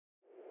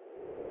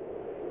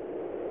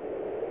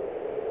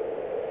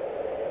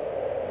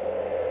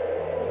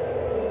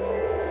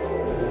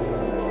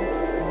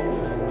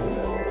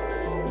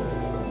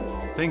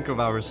Think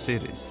of our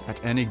cities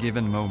at any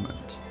given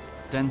moment.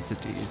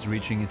 Density is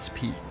reaching its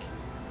peak.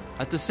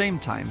 At the same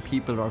time,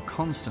 people are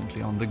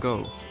constantly on the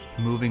go,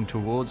 moving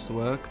towards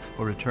work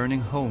or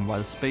returning home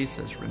while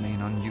spaces remain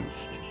unused.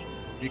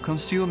 We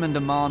consume and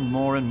demand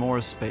more and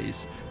more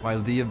space,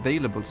 while the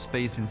available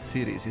space in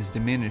cities is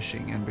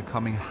diminishing and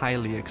becoming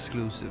highly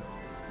exclusive.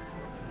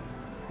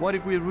 What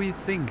if we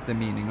rethink the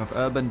meaning of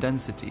urban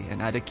density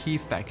and add a key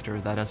factor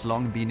that has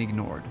long been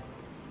ignored?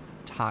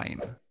 Time.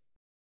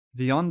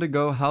 The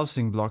OnTheGo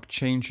housing block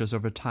changes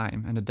over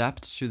time and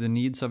adapts to the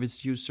needs of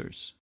its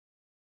users.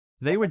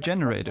 They were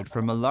generated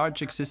from a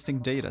large existing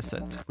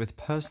dataset with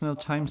personal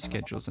time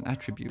schedules and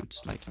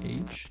attributes like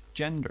age,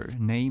 gender,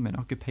 name, and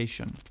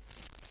occupation.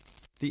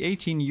 The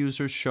 18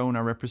 users shown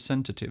are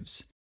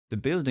representatives. The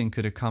building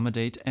could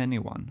accommodate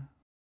anyone.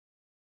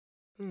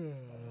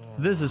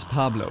 This is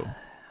Pablo.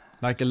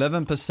 Like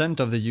 11%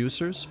 of the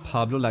users,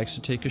 Pablo likes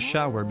to take a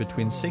shower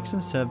between 6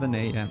 and 7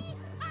 a.m.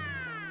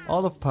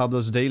 All of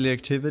Pablo's daily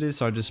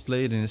activities are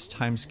displayed in his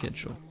time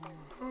schedule.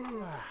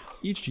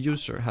 Each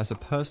user has a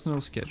personal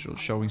schedule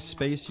showing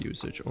space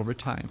usage over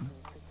time.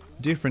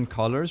 Different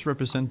colors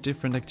represent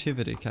different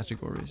activity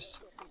categories.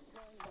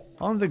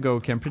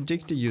 OnTheGo can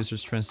predict the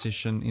user's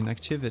transition in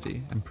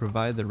activity and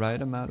provide the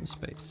right amount of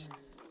space.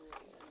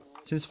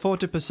 Since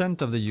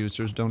 40% of the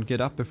users don't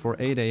get up before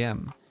 8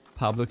 a.m.,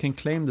 Pablo can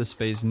claim the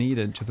space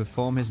needed to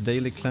perform his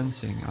daily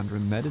cleansing under a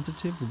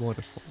meditative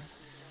waterfall.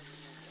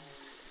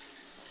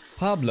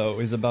 Pablo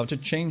is about to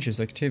change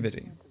his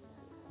activity.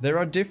 There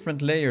are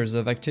different layers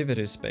of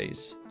activity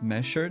space,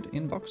 measured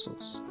in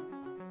voxels.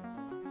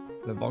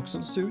 The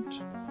voxel suit,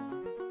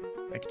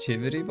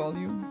 activity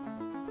volume,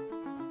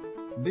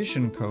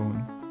 vision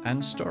cone,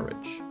 and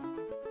storage.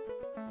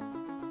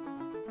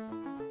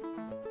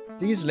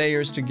 These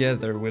layers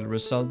together will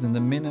result in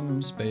the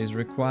minimum space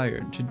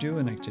required to do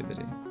an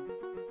activity,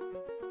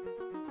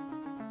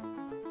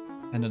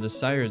 and a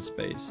desired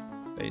space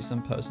based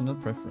on personal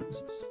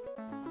preferences.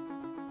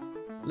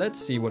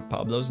 Let's see what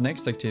Pablo's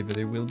next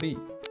activity will be.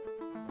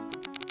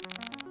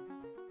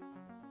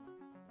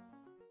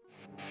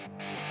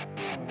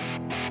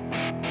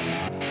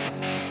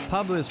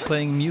 Pablo is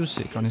playing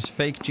music on his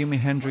fake Jimi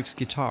Hendrix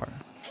guitar.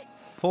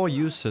 4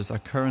 users are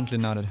currently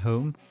not at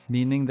home,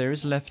 meaning there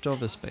is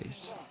leftover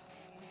space.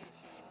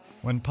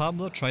 When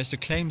Pablo tries to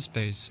claim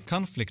space,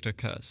 conflict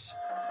occurs.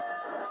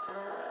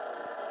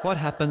 What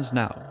happens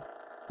now?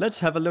 Let's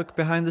have a look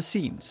behind the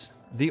scenes.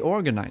 The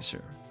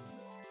organizer.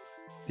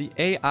 The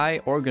AI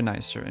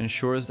organizer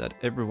ensures that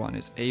everyone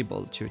is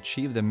able to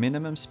achieve the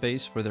minimum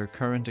space for their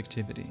current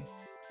activity.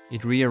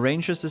 It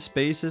rearranges the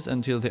spaces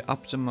until the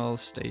optimal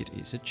state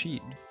is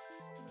achieved.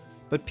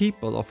 But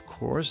people, of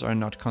course, are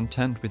not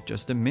content with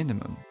just the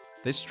minimum.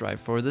 They strive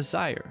for a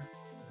desire.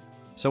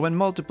 So when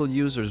multiple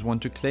users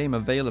want to claim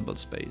available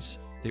space,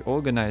 the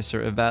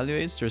organizer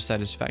evaluates their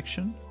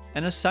satisfaction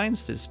and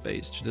assigns this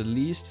space to the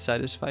least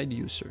satisfied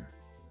user.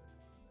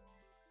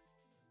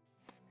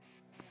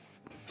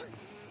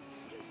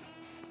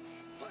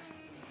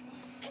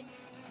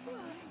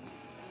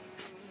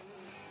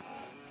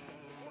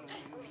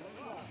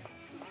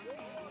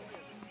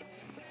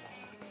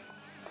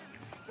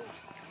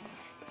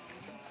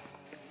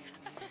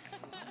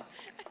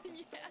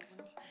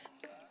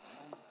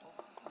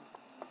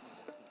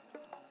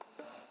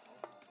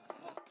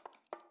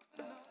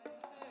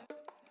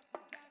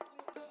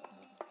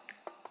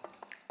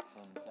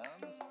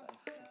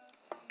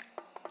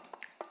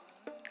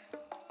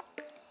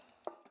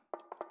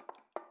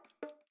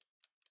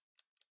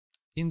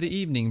 In the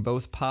evening,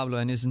 both Pablo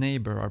and his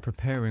neighbor are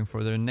preparing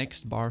for their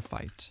next bar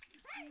fight.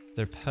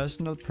 Their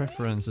personal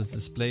preferences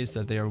displays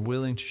that they are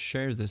willing to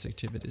share this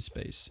activity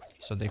space,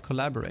 so they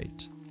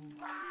collaborate.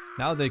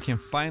 Now they can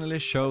finally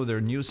show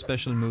their new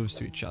special moves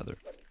to each other.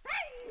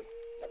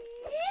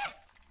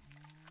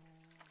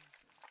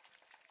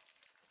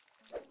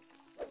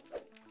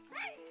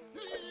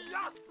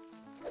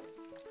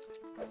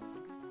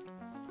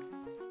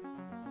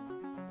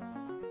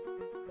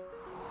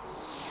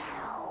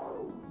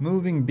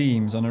 Moving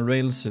beams on a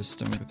rail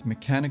system with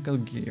mechanical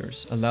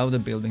gears allow the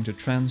building to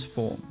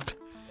transform.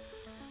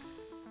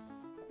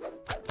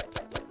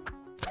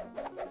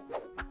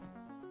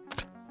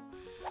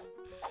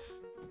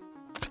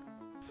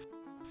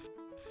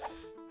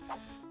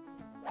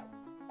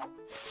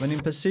 When in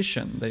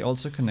position, they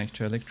also connect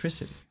to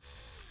electricity.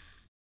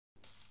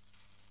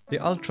 The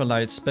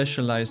ultralight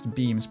specialized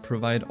beams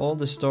provide all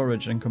the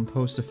storage and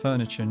compose the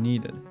furniture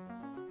needed.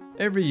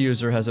 Every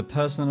user has a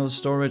personal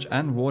storage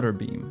and water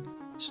beam,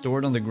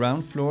 stored on the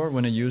ground floor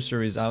when a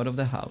user is out of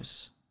the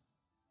house.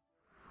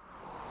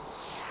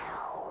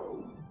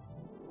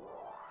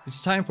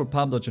 It's time for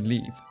Pablo to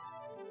leave.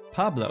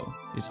 Pablo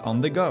is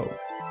on the go.